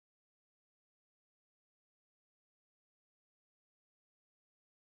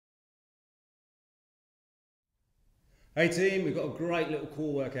Hey team, we've got a great little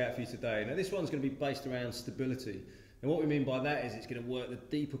core workout for you today. Now this one's going to be based around stability. And what we mean by that is it's going to work the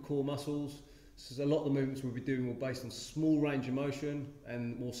deeper core muscles. So a lot of the movements we'll be doing will be based on small range of motion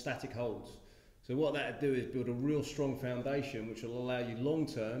and more static holds. So what that'll do is build a real strong foundation which will allow you long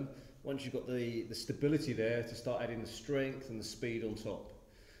term, once you've got the stability there, to start adding the strength and the speed on top.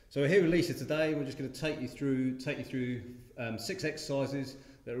 So we're here with Lisa today. We're just going to take you through 6 exercises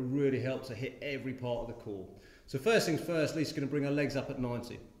that will really help to hit every part of the core. So first things first, Lisa's going to bring her legs up at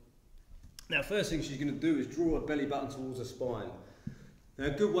 90. Now first thing she's going to do is draw her belly button towards her spine. Now a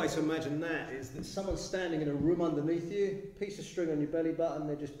good way to imagine that is that someone's standing in a room underneath you, piece of string on your belly button,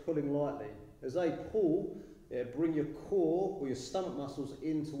 they're just pulling lightly. As they pull, bring your core or your stomach muscles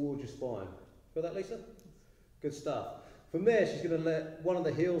in towards your spine. Got that, Lisa? Good stuff. From there she's going to let one of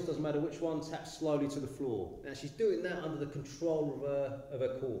the heels, doesn't matter which one, tap slowly to the floor. Now she's doing that under the control of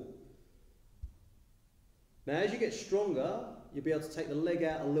her core. Now as you get stronger, you'll be able to take the leg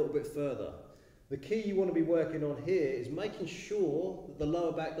out a little bit further. The key you want to be working on here is making sure that the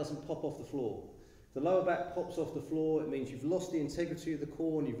lower back doesn't pop off the floor. If the lower back pops off the floor, it means you've lost the integrity of the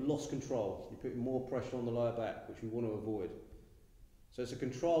core and you've lost control. You're putting more pressure on the lower back, which we want to avoid. So it's a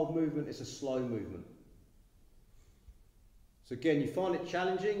controlled movement, it's a slow movement. So again, you find it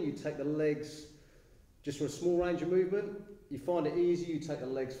challenging, you take the legs just for a small range of movement. You find it easy, you take the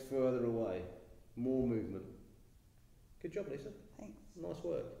legs further away. More movement. Good job, Lisa. Thanks. Nice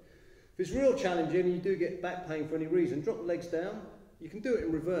work. If it's real challenging and you do get back pain for any reason, drop the legs down. You can do it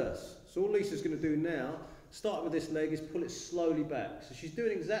in reverse. So all Lisa's going to do now, start with this leg, is pull it slowly back. So she's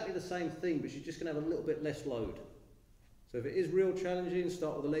doing exactly the same thing, but she's just going to have a little bit less load. So if it is real challenging,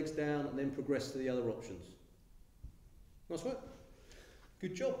 start with the legs down and then progress to the other options. Nice work.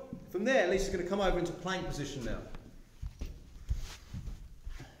 Good job. From there, Lisa's going to come over into plank position now.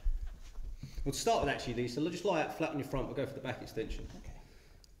 We'll start with actually, Lisa, just lie out flat on your front, we'll go for the back extension. Okay.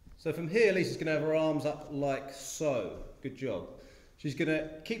 So from here, Lisa's going to have her arms up like so. Good job. She's going to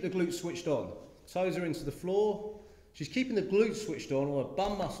keep the glutes switched on. Toes are into the floor. She's keeping the glutes switched on, or her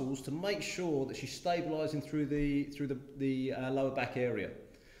bum muscles, to make sure that she's stabilising through the lower back area.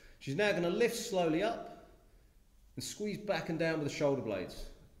 She's now going to lift slowly up and squeeze back and down with the shoulder blades.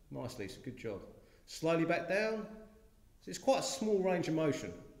 Nice, Lisa, good job. Slowly back down. So it's quite a small range of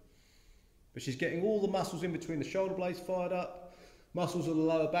motion. But she's getting all the muscles in between the shoulder blades fired up, muscles of the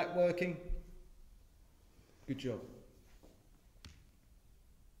lower back working. Good job.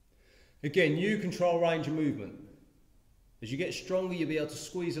 Again, you control range of movement. As you get stronger, you'll be able to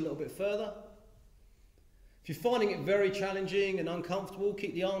squeeze a little bit further. If you're finding it very challenging and uncomfortable,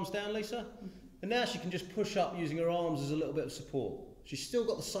 keep the arms down, Lisa. And now she can just push up using her arms as a little bit of support. She's still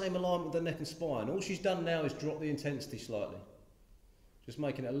got the same alignment with the neck and spine. All she's done now is drop the intensity slightly. Just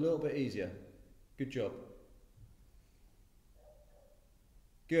making it a little bit easier. Good job.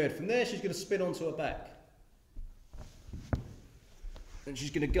 Good. From there, she's going to spin onto her back. And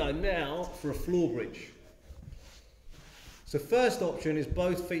she's going to go now for a floor bridge. So first option is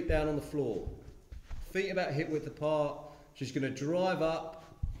both feet down on the floor. Feet about hip width apart. She's going to drive up.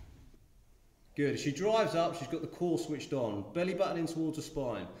 Good. As she drives up, she's got the core switched on. Belly button in towards the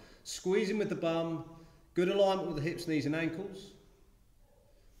spine. Squeezing with the bum. Good alignment with the hips, knees and ankles.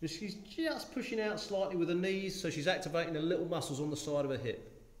 And she's just pushing out slightly with her knees, so she's activating the little muscles on the side of her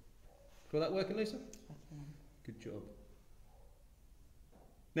hip. Got that working, Lisa? Good job.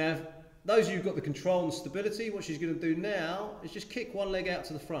 Now, those of you who've got the control and stability, what she's going to do now is just kick one leg out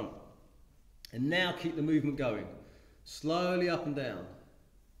to the front. And now keep the movement going. Slowly up and down.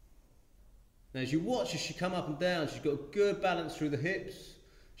 Now, as you watch as she come up and down, she's got a good balance through the hips.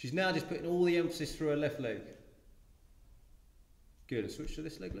 She's now just putting all the emphasis through her left leg. Good, and switch to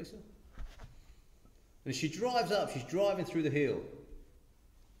this leg, Lisa. And as she drives up, she's driving through the heel.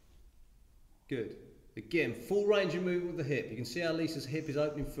 Good. Again, full range of movement with the hip. You can see how Lisa's hip is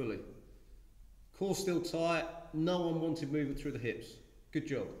opening fully. Core still tight, no unwanted movement through the hips. Good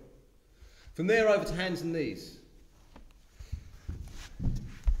job. From there over to hands and knees.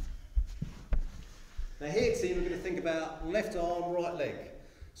 Now here, team, we're going to think about left arm, right leg.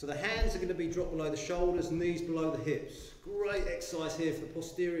 So the hands are going to be dropped below the shoulders, knees below the hips. Great exercise here for the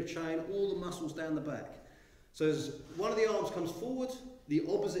posterior chain, all the muscles down the back. So as one of the arms comes forward, the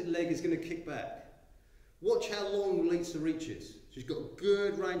opposite leg is going to kick back. Watch how long Lisa reaches. She's got a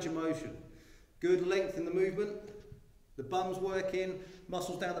good range of motion. Good length in the movement. The bum's working,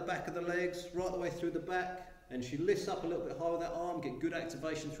 muscles down the back of the legs, right the way through the back. And she lifts up a little bit higher with that arm, get good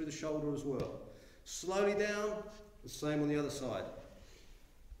activation through the shoulder as well. Slowly down, the same on the other side.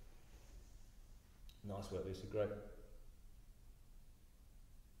 Nice work, Lisa, great.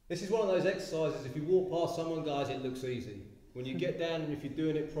 This is one of those exercises, if you walk past someone, guys, it looks easy. When you get down and if you're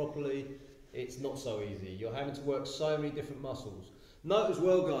doing it properly, it's not so easy. You're having to work so many different muscles. Note as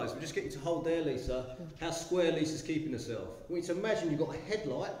well, guys, we're just getting to hold there, Lisa, how square Lisa's keeping herself. I want you to imagine you've got a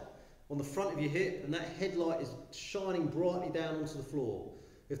headlight on the front of your hip, and that headlight is shining brightly down onto the floor.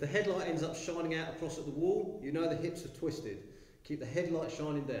 If the headlight ends up shining out across at the wall, you know the hips are twisted. Keep the headlight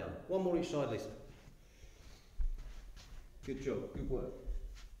shining down. One more each side, Lisa. Good job, good work.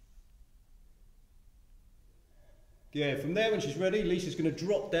 Yeah, from there when she's ready, Lisa's going to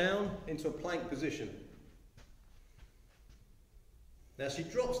drop down into a plank position. Now she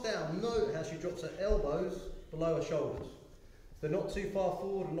drops down, note how she drops her elbows below her shoulders. They're not too far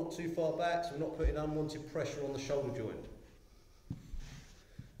forward and not too far back, so we're not putting unwanted pressure on the shoulder joint.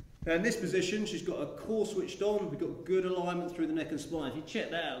 Now in this position, she's got her core switched on, we've got good alignment through the neck and spine. If you check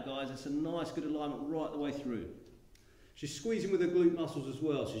that out, guys, it's a nice good alignment right the way through. She's squeezing with her glute muscles as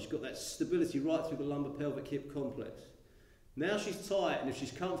well, so she's got that stability right through the lumbar pelvic hip complex. Now she's tight, and if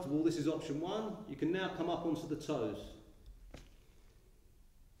she's comfortable, this is option 1, you can now come up onto the toes.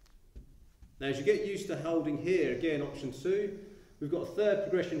 Now as you get used to holding here, again option 2, we've got a third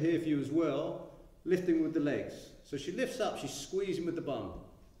progression here for you as well, lifting with the legs. So she lifts up, she's squeezing with the bum,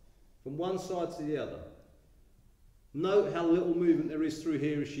 from one side to the other. Note how little movement there is through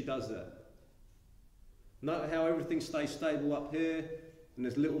here as she does that. Note how everything stays stable up here, and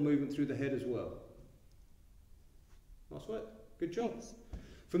there's little movement through the head as well. Nice work, good job.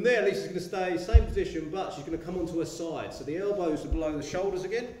 From there, Lisa's going to stay same position, but she's going to come onto her side. So the elbows are below the shoulders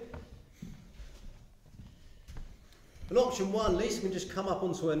again. And option 1, Lisa can just come up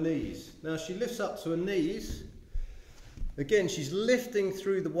onto her knees. Now she lifts up to her knees. Again, she's lifting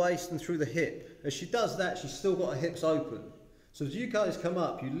through the waist and through the hip. As she does that, she's still got her hips open. So as you guys come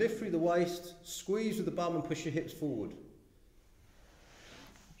up, you lift through the waist, squeeze with the bum and push your hips forward.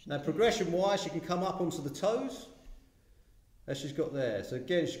 Now progression-wise, she can come up onto the toes, as she's got there. So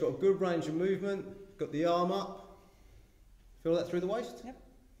again, she's got a good range of movement, got the arm up. Feel that through the waist? Yep.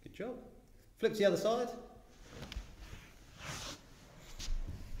 Good job. Flip to the other side.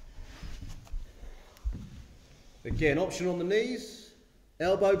 Again, option on the knees,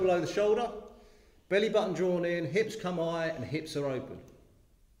 elbow below the shoulder, belly button drawn in, hips come high and hips are open.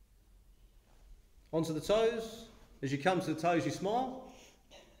 Onto the toes. As you come to the toes, you smile.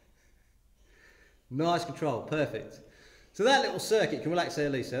 Nice control, perfect. So that little circuit, you can relax there,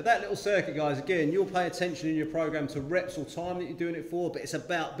 Lisa. That little circuit, guys, again, you'll pay attention in your program to reps or time that you're doing it for, but it's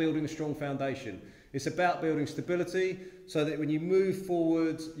about building a strong foundation. It's about building stability so that when you move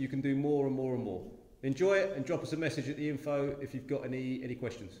forward, you can do more and more and more. Enjoy it and drop us a message at the info if you've got any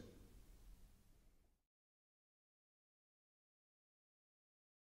questions.